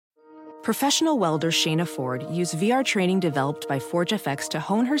Professional welder Shayna Ford used VR training developed by ForgeFX to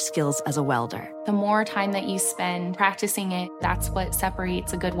hone her skills as a welder. The more time that you spend practicing it, that's what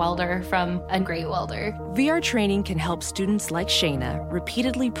separates a good welder from a great welder. VR training can help students like Shayna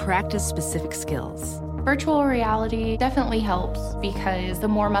repeatedly practice specific skills. Virtual reality definitely helps because the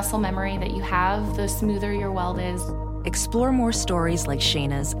more muscle memory that you have, the smoother your weld is. Explore more stories like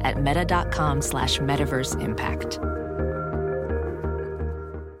Shayna's at meta.com/metaverseimpact.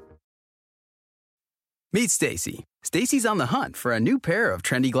 Meet Stacy. Stacy's on the hunt for a new pair of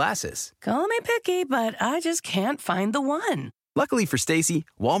trendy glasses. Call me picky, but I just can't find the one. Luckily for Stacy,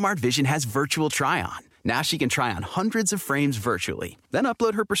 Walmart Vision has virtual try-on. Now she can try on hundreds of frames virtually, then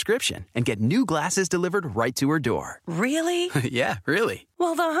upload her prescription and get new glasses delivered right to her door. Really? Yeah, really.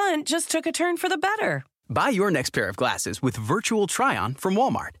 Well, the hunt just took a turn for the better. Buy your next pair of glasses with virtual try-on from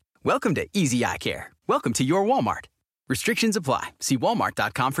Walmart. Welcome to Easy Eye Care. Welcome to your Walmart. Restrictions apply. See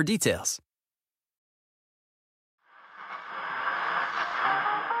walmart.com for details.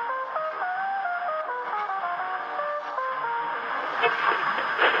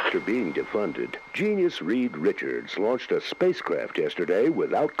 After being defunded, genius Reed Richards launched a spacecraft yesterday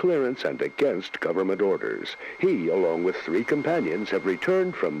without clearance and against government orders. He, along with 3 companions, have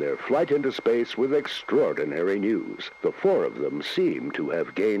returned from their flight into space with extraordinary news. The 4 of them seem to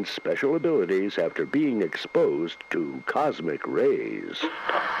have gained special abilities after being exposed to cosmic rays.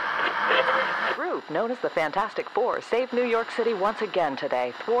 The group, known as the Fantastic Four, saved New York City once again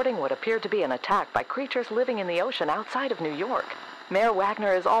today, thwarting what appeared to be an attack by creatures living in the ocean outside of New York. Mayor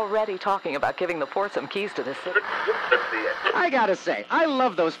Wagner is already talking about giving the Four some keys to the city. I gotta say, I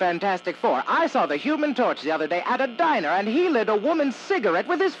love those Fantastic Four. I saw the Human Torch the other day at a diner, and he lit a woman's cigarette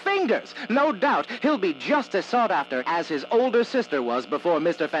with his fingers. No doubt he'll be just as sought after as his older sister was before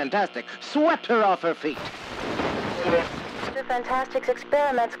Mr. Fantastic swept her off her feet. Mr. Fantastic's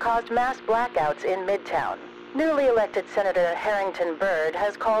experiments caused mass blackouts in Midtown. Newly elected Senator Harrington Byrd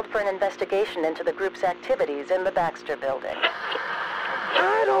has called for an investigation into the group's activities in the Baxter Building.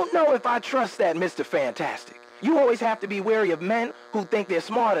 I don't know if I trust that, Mr. Fantastic. You always have to be wary of men who think they're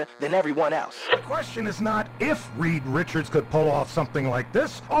smarter than everyone else. The question is not if Reed Richards could pull off something like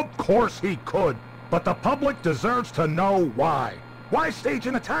this. Of course he could. But the public deserves to know why. Why stage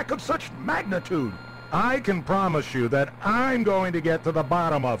an attack of such magnitude? I can promise you that I'm going to get to the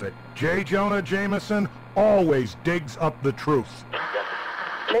bottom of it. J. Jonah Jameson always digs up the truth.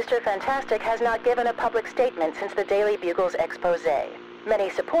 Mr. Fantastic has not given a public statement since the Daily Bugle's expose. Many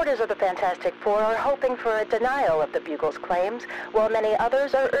supporters of the Fantastic Four are hoping for a denial of the Bugle's claims, while many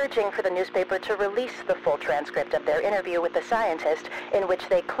others are urging for the newspaper to release the full transcript of their interview with the scientist in which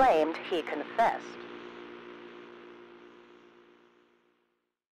they claimed he confessed.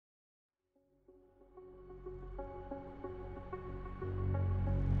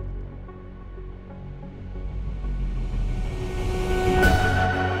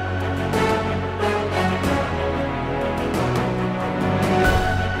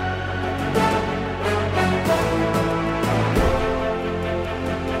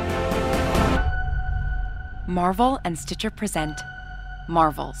 Marvel and Stitcher present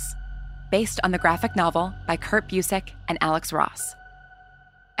Marvels, based on the graphic novel by Kurt Busiek and Alex Ross.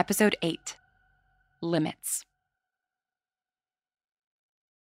 Episode 8, Limits.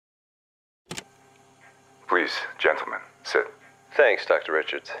 Please, gentlemen, sit. Thanks, Dr.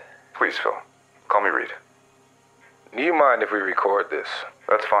 Richards. Please, Phil. Call me Reed. Do you mind if we record this?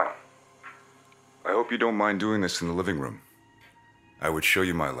 That's fine. I hope you don't mind doing this in the living room. I would show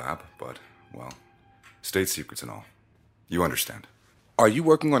you my lab, but, well, state secrets and all. You understand. Are you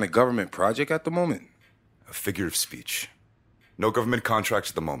working on a government project at the moment? A figure of speech. No government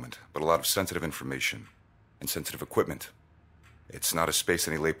contracts at the moment, but a lot of sensitive information and sensitive equipment. It's not a space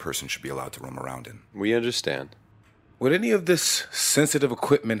any layperson should be allowed to roam around in. We understand. Would any of this sensitive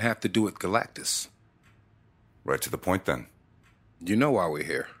equipment have to do with Galactus? Right to the point, then. You know why we're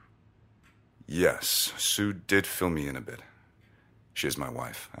here. Yes, Sue did fill me in a bit. She is my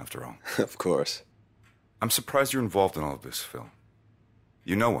wife, after all. Of course. I'm surprised you're involved in all of this, Phil.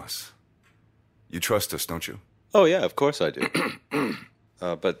 You know us. You trust us, don't you? Oh, yeah, of course I do.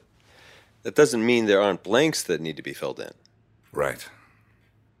 But that doesn't mean there aren't blanks that need to be filled in. Right.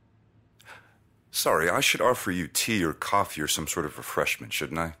 Sorry, I should offer you tea or coffee or some sort of refreshment,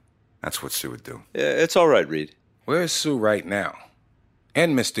 shouldn't I? That's what Sue would do. Yeah, it's all right, Reed. Where's Sue right now?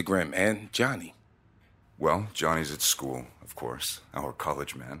 And Mr. Grimm and Johnny? Well, Johnny's at school, of course, our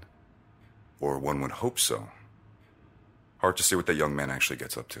college man. Or one would hope so. Hard to see what that young man actually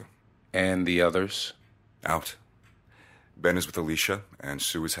gets up to. And the others? Out. Ben is with Alicia, and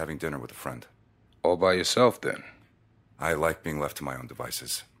Sue is having dinner with a friend. All by yourself, then? I like being left to my own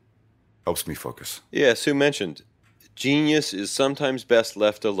devices. Helps me focus. Yeah, Sue mentioned, genius is sometimes best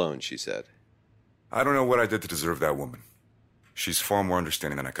left alone, she said. I don't know what I did to deserve that woman. She's far more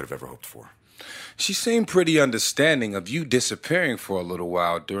understanding than I could have ever hoped for. She seemed pretty understanding of you disappearing for a little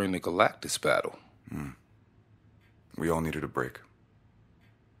while during the Galactus battle. We all needed a break.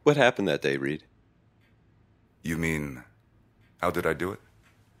 What happened that day, Reed? You mean, how did I do it?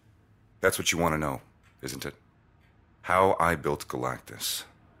 That's what you want to know, isn't it? How I built Galactus.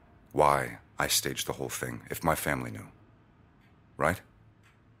 Why I staged the whole thing, if my family knew. Right?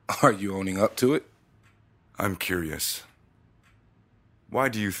 Are you owning up to it? I'm curious. Why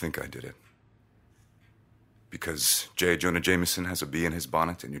do you think I did it? Because J. Jonah Jameson has a bee in his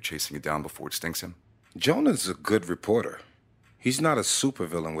bonnet and you're chasing it down before it stings him? Jonah's a good reporter. He's not a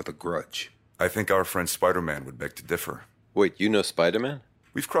supervillain with a grudge. I think our friend Spider-Man would beg to differ. Wait, you know Spider-Man?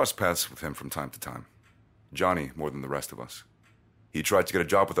 We've crossed paths with him from time to time. Johnny more than the rest of us. He tried to get a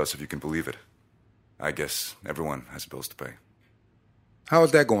job with us, if you can believe it. I guess everyone has bills to pay.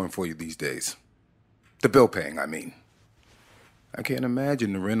 How's that going for you these days? The bill paying, I mean. I can't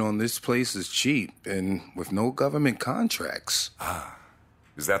imagine the rent on this place is cheap, and with no government contracts.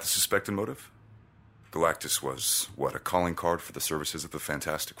 Is that the suspected motive? Galactus was, what, a calling card for the services of the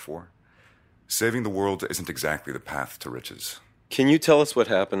Fantastic Four? Saving the world isn't exactly the path to riches. Can you tell us what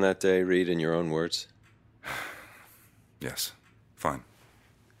happened that day, Reed, in your own words? Yes, fine.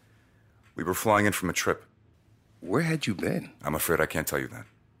 We were flying in from a trip. Where had you been? I'm afraid I can't tell you that.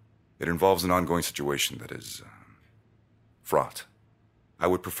 It involves an ongoing situation that is, fraught. I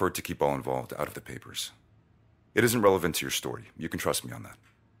would prefer to keep all involved out of the papers. It isn't relevant to your story. You can trust me on that.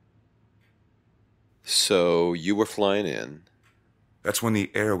 So you were flying in. That's when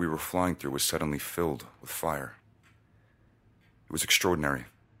the air we were flying through was suddenly filled with fire. It was extraordinary.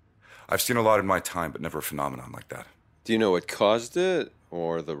 I've seen a lot in my time, but never a phenomenon like that. Do you know what caused it?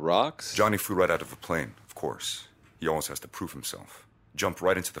 Or the rocks? Johnny flew right out of a plane, of course. He always has to prove himself. Jumped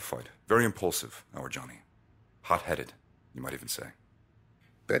right into the fight. Very impulsive, our Johnny. Hot-headed, you might even say.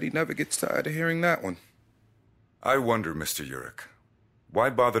 Bet he never gets tired of hearing that one. I wonder, Mr. Urich, why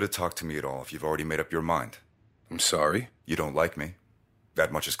bother to talk to me at all if you've already made up your mind? I'm sorry? You don't like me.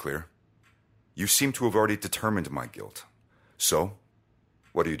 That much is clear. You seem to have already determined my guilt. So,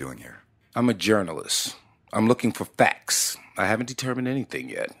 what are you doing here? I'm a journalist. I'm looking for facts. I haven't determined anything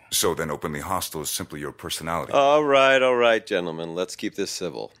yet. So then openly hostile is simply your personality. All right, gentlemen. Let's keep this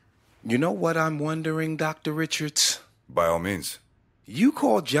civil. You know what I'm wondering, Dr. Richards? By all means. You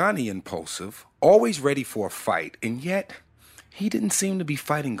call Johnny impulsive, always ready for a fight, and yet he didn't seem to be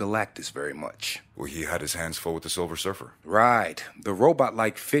fighting Galactus very much. Well, he had his hands full with the Silver Surfer. Right. The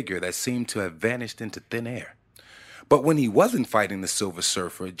robot-like figure that seemed to have vanished into thin air. But when he wasn't fighting the Silver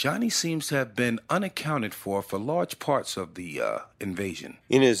Surfer, Johnny seems to have been unaccounted for large parts of the invasion.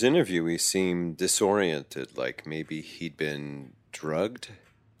 In his interview, he seemed disoriented, like maybe he'd been drugged.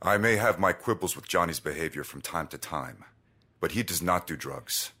 I may have my quibbles with Johnny's behavior from time to time, but he does not do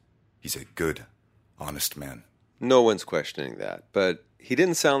drugs. He's a good, honest man. No one's questioning that, but he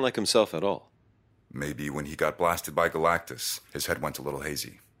didn't sound like himself at all. Maybe when he got blasted by Galactus, his head went a little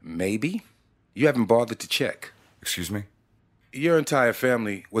hazy. Maybe? You haven't bothered to check. Excuse me? Your entire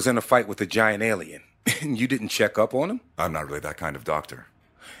family was in a fight with a giant alien, and you didn't check up on him? I'm not really that kind of doctor.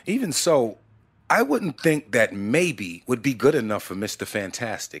 Even so, I wouldn't think that maybe would be good enough for Mr.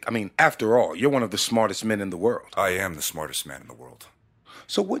 Fantastic. I mean, after all, you're one of the smartest men in the world. I am the smartest man in the world.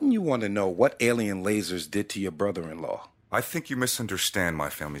 So wouldn't you want to know what alien lasers did to your brother-in-law? I think you misunderstand my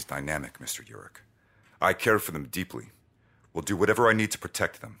family's dynamic, Mr. Urich. I care for them deeply. Will do whatever I need to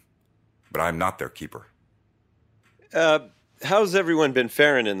protect them. But I'm not their keeper. How's everyone been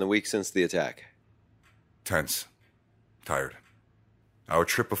faring in the week since the attack? Tense. Tired. Our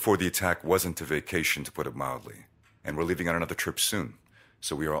trip before the attack wasn't a vacation, to put it mildly. And we're leaving on another trip soon,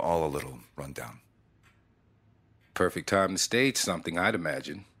 so we are all a little run down. Perfect time to stage something, I'd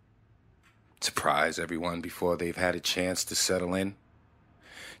imagine. Surprise everyone before they've had a chance to settle in.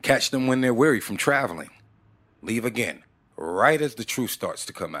 Catch them when they're weary from traveling. Leave again, right as the truth starts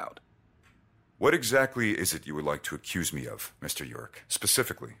to come out. What exactly is it you would like to accuse me of, Mr. Urich?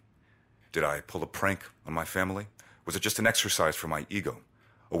 Specifically, did I pull a prank on my family? Was it just an exercise for my ego?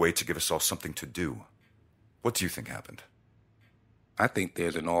 A way to give us all something to do? What do you think happened? I think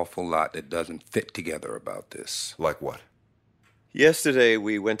there's an awful lot that doesn't fit together about this. Like what? Yesterday,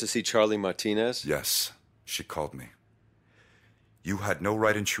 we went to see Charlie Martinez. Yes, she called me. You had no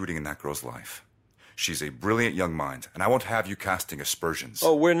right intruding in that girl's life. She's a brilliant young mind, and I won't have you casting aspersions.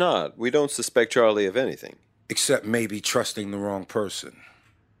 Oh, we're not. We don't suspect Charlie of anything. Except maybe trusting the wrong person.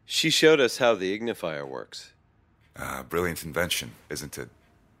 She showed us how the ignifier works. Brilliant invention, isn't it?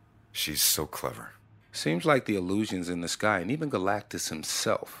 She's so clever. Seems like the illusions in the sky and even Galactus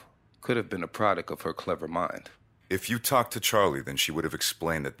himself could have been a product of her clever mind. If you talked to Charlie, then she would have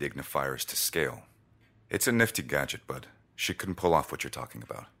explained that the ignifier is to scale. It's a nifty gadget, but she couldn't pull off what you're talking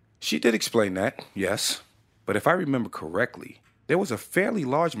about. She did explain that, yes. But if I remember correctly, there was a fairly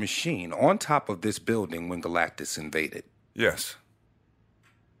large machine on top of this building when Galactus invaded. Yes.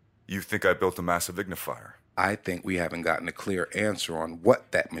 You think I built a massive ignifier? I think we haven't gotten a clear answer on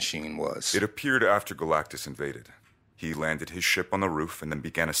what that machine was. It appeared after Galactus invaded. He landed his ship on the roof and then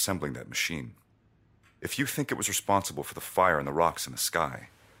began assembling that machine. If you think it was responsible for the fire and the rocks in the sky,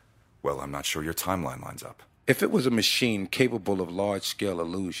 well, I'm not sure your timeline lines up. If it was a machine capable of large-scale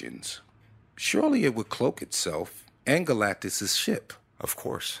illusions, surely it would cloak itself and Galactus' ship. Of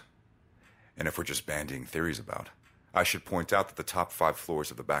course. And if we're just bandying theories about, I should point out that the top 5 floors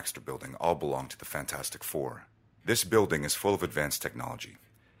of the Baxter Building all belong to the Fantastic Four. This building is full of advanced technology.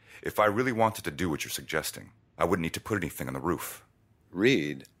 If I really wanted to do what you're suggesting, I wouldn't need to put anything on the roof.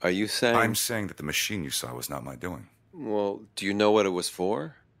 Reed, are you saying... I'm saying that the machine you saw was not my doing. Well, do you know what it was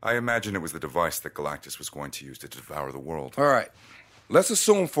for? I imagine it was the device that Galactus was going to use to devour the world. All right. Let's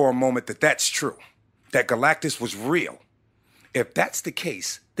assume for a moment that that's true. That Galactus was real. If that's the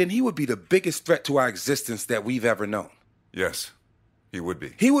case, then he would be the biggest threat to our existence that we've ever known. Yes, he would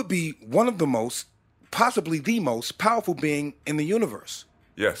be. He would be one of the most, possibly the most powerful being in the universe.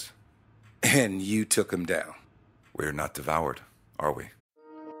 Yes. And you took him down. We're not devoured, are we?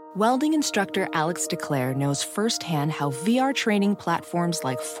 Welding instructor Alex DeClaire knows firsthand how VR training platforms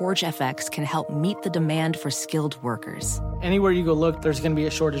like ForgeFX can help meet the demand for skilled workers. Anywhere you go look, there's going to be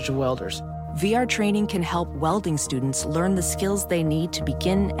a shortage of welders. VR training can help welding students learn the skills they need to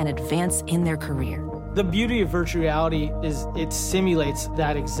begin and advance in their career. The beauty of virtual reality is it simulates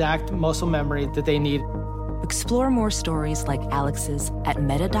that exact muscle memory that they need. Explore more stories like Alex's at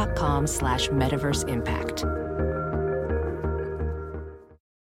meta.com/metaverseimpact.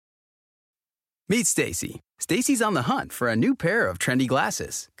 Meet Stacy. Stacy's on the hunt for a new pair of trendy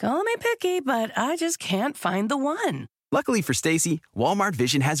glasses. Call me picky, but I just can't find the one. Luckily for Stacy, Walmart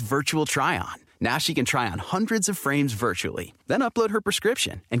Vision has virtual try-on. Now she can try on hundreds of frames virtually, then upload her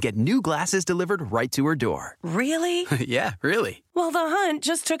prescription and get new glasses delivered right to her door. Really? Yeah, really. Well, the hunt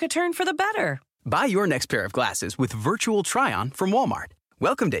just took a turn for the better. Buy your next pair of glasses with virtual try-on from Walmart.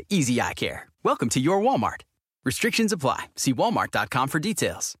 Welcome to Easy Eye Care. Welcome to your Walmart. Restrictions apply. See walmart.com for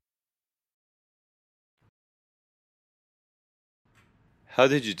details. How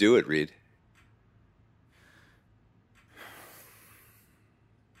did you do it, Reed?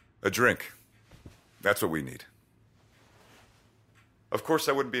 A drink. That's what we need. Of course,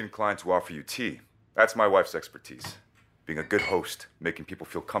 I wouldn't be inclined to offer you tea. That's my wife's expertise. Being a good host, making people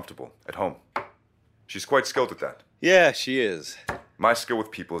feel comfortable at home. She's quite skilled at that. Yeah, she is. My skill with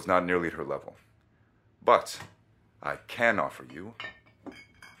people is not nearly at her level. But I can offer you...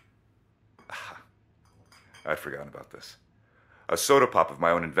 I'd forgotten about this. A soda pop of my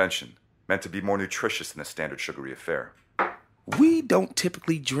own invention, meant to be more nutritious than a standard sugary affair. We don't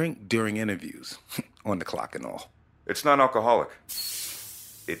typically drink during interviews, on the clock and all. It's non-alcoholic.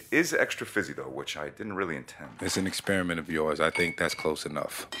 It is extra fizzy, though, which I didn't really intend. It's an experiment of yours. I think that's close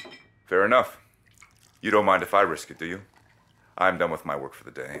enough. Fair enough. You don't mind if I risk it, do you? I'm done with my work for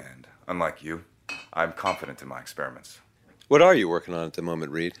the day, and unlike you, I'm confident in my experiments. What are you working on at the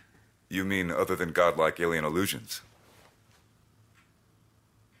moment, Reed? You mean other than godlike alien illusions?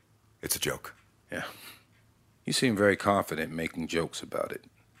 It's a joke. Yeah. You seem very confident making jokes about it.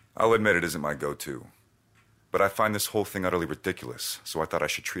 I'll admit it isn't my go-to. But I find this whole thing utterly ridiculous, so I thought I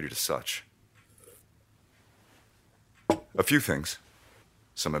should treat it as such. A few things.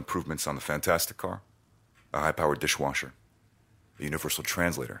 Some improvements on the Fantastic car, a high-powered dishwasher, a universal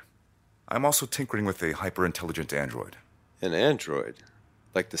translator. I'm also tinkering with a hyper-intelligent android. An android?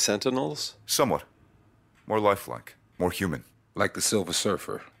 Like the Sentinels? Somewhat. More lifelike, more human. Like the Silver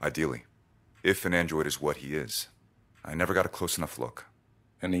Surfer? Ideally. If an android is what he is. I never got a close enough look.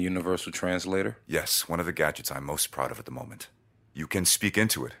 And the universal translator? Yes, one of the gadgets I'm most proud of at the moment. You can speak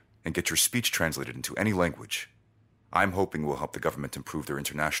into it and get your speech translated into any language. I'm hoping will help the government improve their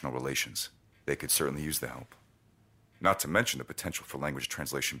international relations. They could certainly use the help. Not to mention the potential for language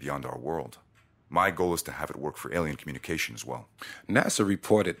translation beyond our world. My goal is to have it work for alien communication as well. NASA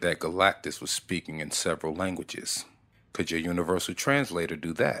reported that Galactus was speaking in several languages. Could your universal translator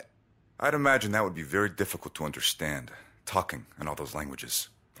do that? I'd imagine that would be very difficult to understand, talking in all those languages,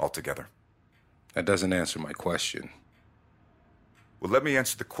 altogether. That doesn't answer my question. Well, let me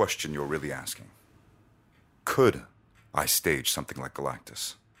answer the question you're really asking. Could I stage something like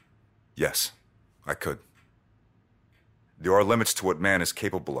Galactus? Yes, I could. There are limits to what man is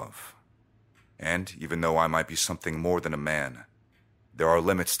capable of. And even though I might be something more than a man, there are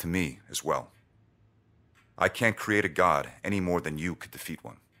limits to me as well. I can't create a god any more than you could defeat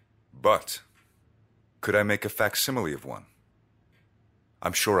one. But could I make a facsimile of one?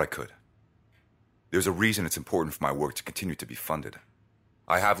 I'm sure I could. There's a reason it's important for my work to continue to be funded.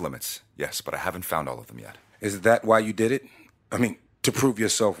 I have limits, yes, but I haven't found all of them yet. Is that why you did it? I mean, to prove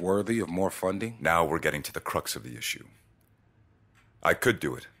yourself worthy of more funding? Now we're getting to the crux of the issue. I could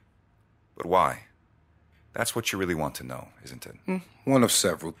do it, but why? That's what you really want to know, isn't it? One of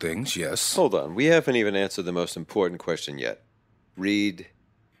several things, yes. Hold on, we haven't even answered the most important question yet. Reed,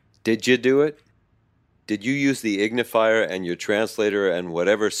 did you do it? Did you use the ignifier and your translator and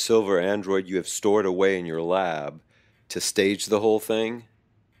whatever silver android you have stored away in your lab to stage the whole thing?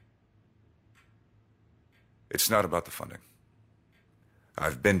 It's not about the funding.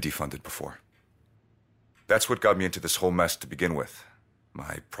 I've been defunded before. That's what got me into this whole mess to begin with.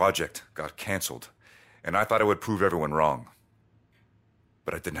 My project got canceled, and I thought I would prove everyone wrong.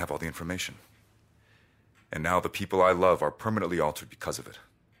 But I didn't have all the information. And now the people I love are permanently altered because of it.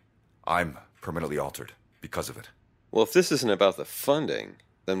 I'm permanently altered because of it. Well, if this isn't about the funding,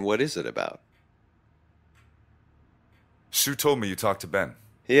 then what is it about? Sue told me you talked to Ben.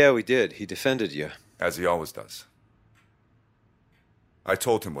 Yeah, we did. He defended you. As he always does. I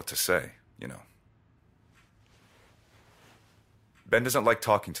told him what to say, you know. Ben doesn't like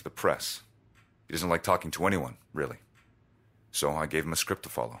talking to the press. He doesn't like talking to anyone, really. So I gave him a script to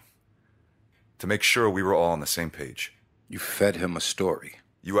follow. To make sure we were all on the same page. You fed him a story.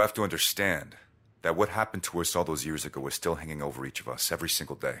 You have to understand that what happened to us all those years ago is still hanging over each of us every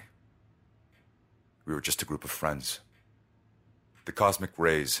single day. We were just a group of friends. The cosmic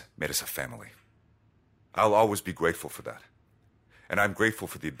rays made us a family. I'll always be grateful for that. And I'm grateful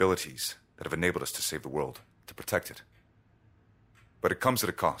for the abilities that have enabled us to save the world, to protect it. But it comes at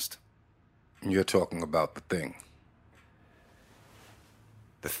a cost. You're talking about the thing.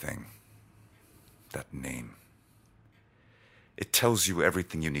 The thing. That name. It tells you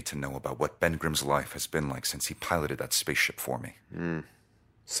everything you need to know about what Ben Grimm's life has been like since he piloted that spaceship for me.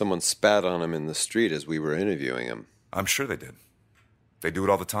 Someone spat on him in the street as we were interviewing him. I'm sure they did. They do it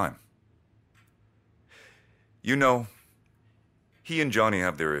all the time. You know, he and Johnny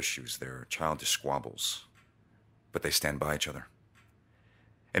have their issues, their childish squabbles. But they stand by each other.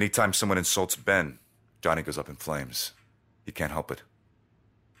 Anytime someone insults Ben, Johnny goes up in flames. He can't help it.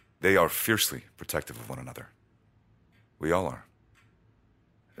 They are fiercely protective of one another. We all are.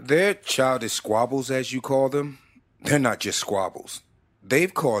 Their childish squabbles, as you call them, they're not just squabbles.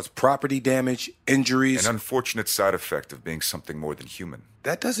 They've caused property damage, injuries. An unfortunate side effect of being something more than human.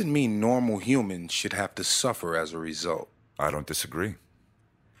 That doesn't mean normal humans should have to suffer as a result. I don't disagree.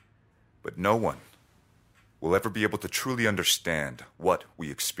 But no one will ever be able to truly understand what we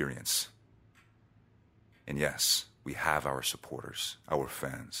experience. And yes, we have our supporters, our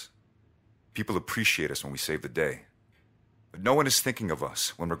fans. People appreciate us when we save the day. But no one is thinking of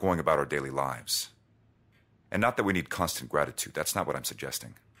us when we're going about our daily lives. And not that we need constant gratitude. That's not what I'm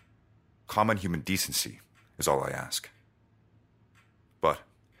suggesting. Common human decency is all I ask. But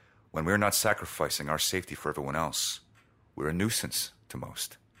when we're not sacrificing our safety for everyone else, we're a nuisance to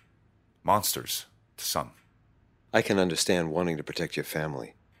most. Monsters to some. I can understand wanting to protect your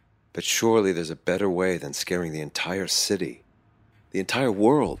family. But surely there's a better way than scaring the entire city. The entire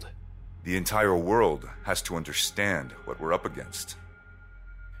world. The entire world has to understand what we're up against.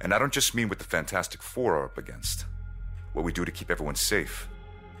 And I don't just mean what the Fantastic Four are up against, what we do to keep everyone safe.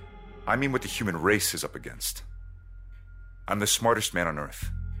 I mean what the human race is up against. I'm the smartest man on Earth,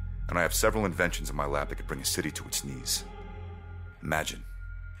 and I have several inventions in my lab that could bring a city to its knees. Imagine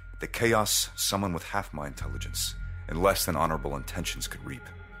the chaos someone with half my intelligence and less than honorable intentions could reap.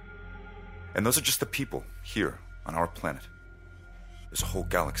 And those are just the people here on our planet. There's a whole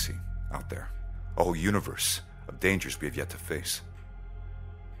galaxy out there, a whole universe of dangers we have yet to face.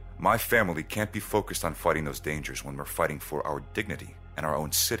 My family can't be focused on fighting those dangers when we're fighting for our dignity and our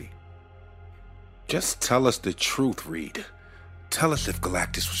own city. Just tell us the truth, Reed. Tell us if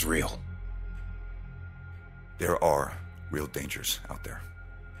Galactus was real. There are real dangers out there.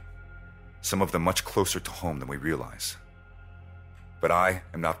 Some of them much closer to home than we realize. But I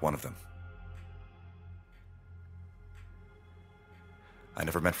am not one of them. I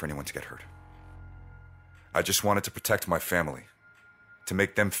never meant for anyone to get hurt. I just wanted to protect my family. To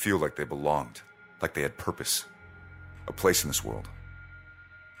make them feel like they belonged, like they had purpose, a place in this world.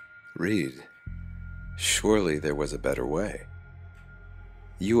 Reed, surely there was a better way.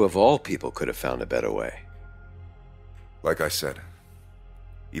 You of all people could have found a better way. Like I said,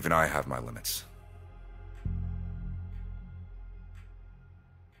 even I have my limits.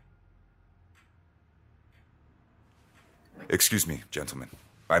 Excuse me, gentlemen.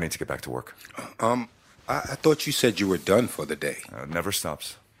 I need to get back to work. I thought you said you were done for the day. Never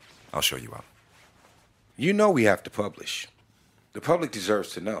stops. I'll show you out. You know we have to publish. The public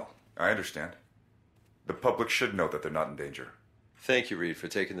deserves to know. I understand. The public should know that they're not in danger. Thank you, Reed, for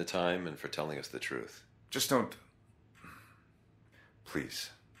taking the time and for telling us the truth. Just don't... Please.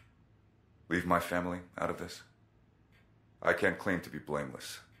 Leave my family out of this. I can't claim to be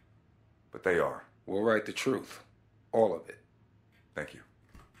blameless, but they are. We'll write the truth. All of it. Thank you.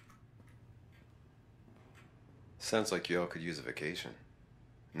 Sounds like you all could use a vacation.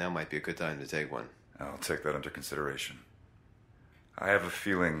 Now might be a good time to take one. I'll take that under consideration. I have a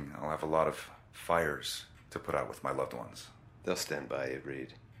feeling I'll have a lot of fires to put out with my loved ones. They'll stand by you,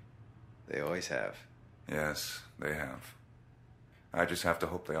 Reed. They always have. Yes, they have. I just have to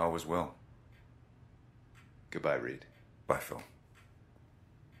hope they always will. Goodbye, Reed. Bye, Phil.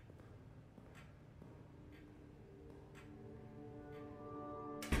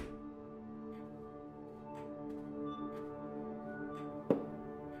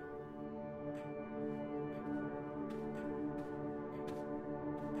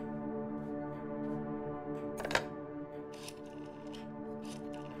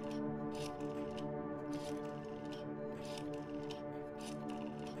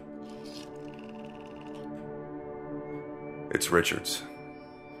 It's Richards.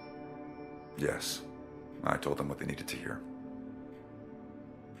 Yes, I told them what they needed to hear.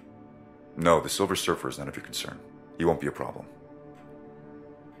 No, the Silver Surfer is none of your concern. He won't be a problem.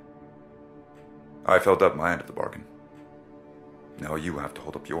 I've held up my end of the bargain. Now you have to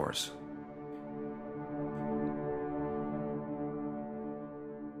hold up yours.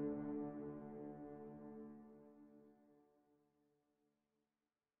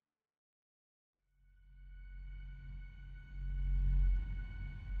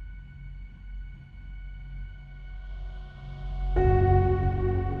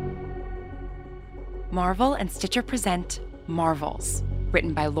 Marvel and Stitcher present Marvels,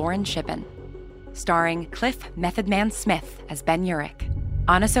 written by Lauren Shippen. Starring Cliff Method Man Smith as Ben Urich,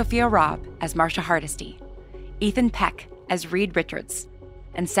 AnnaSophia Robb as Marcia Hardesty, Ethan Peck as Reed Richards,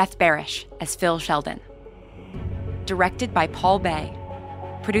 and Seth Barrish as Phil Sheldon. Directed by Paul Bay.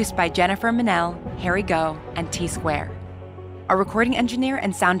 Produced by Jennifer Manel, Harry Go, and T-Square. Our recording engineer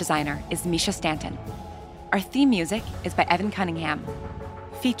and sound designer is Misha Stanton. Our theme music is by Evan Cunningham.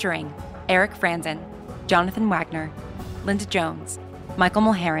 Featuring Eric Franzen, Jonathan Wagner, Linda Jones, Michael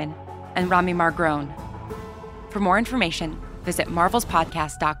Mulherin, and Rami Margrone. For more information, visit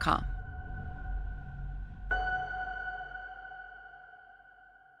marvelspodcast.com.